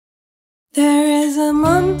There is a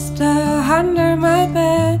monster under my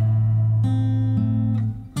bed.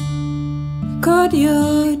 Could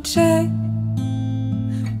you check?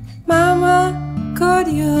 Mama, could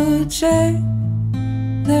you check?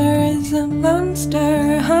 There is a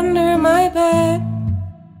monster under my bed.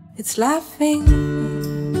 It's laughing.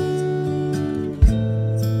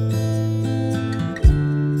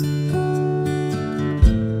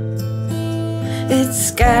 It's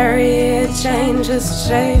scary, it changes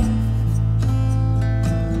shape.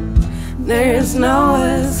 There's no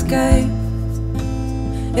escape.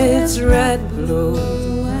 It's red, blue,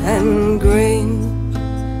 and green,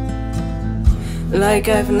 like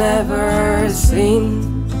I've never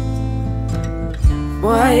seen.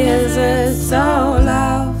 Why is it so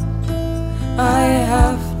loud? I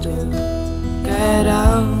have to get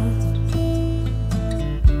out.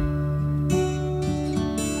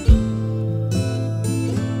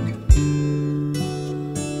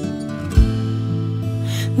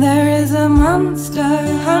 There is a monster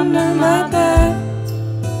under my bed.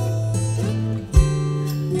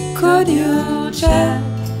 Could you check?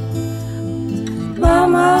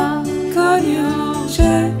 Mama, could you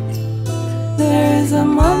check? There is a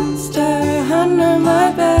monster under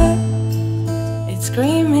my bed. It's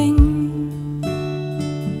screaming.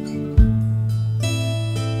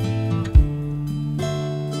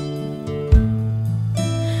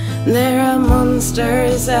 There are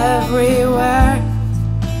monsters everywhere.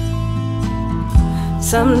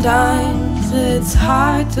 Sometimes it's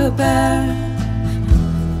hard to bear.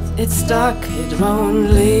 It's stuck, it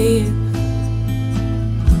won't leave.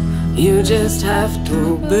 You just have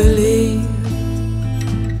to believe.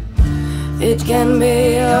 It can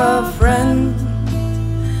be a friend,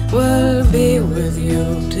 will be with you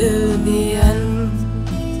till the end.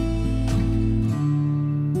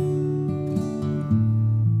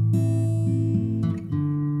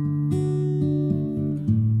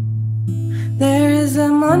 There is a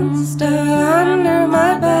monster under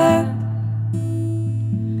my bed.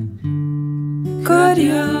 Could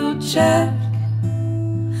you check?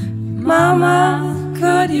 Mama,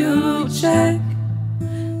 could you check?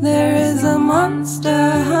 There is a monster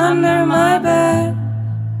under my bed.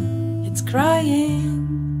 It's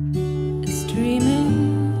crying, it's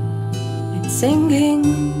dreaming, it's singing,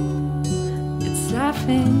 it's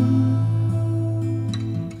laughing.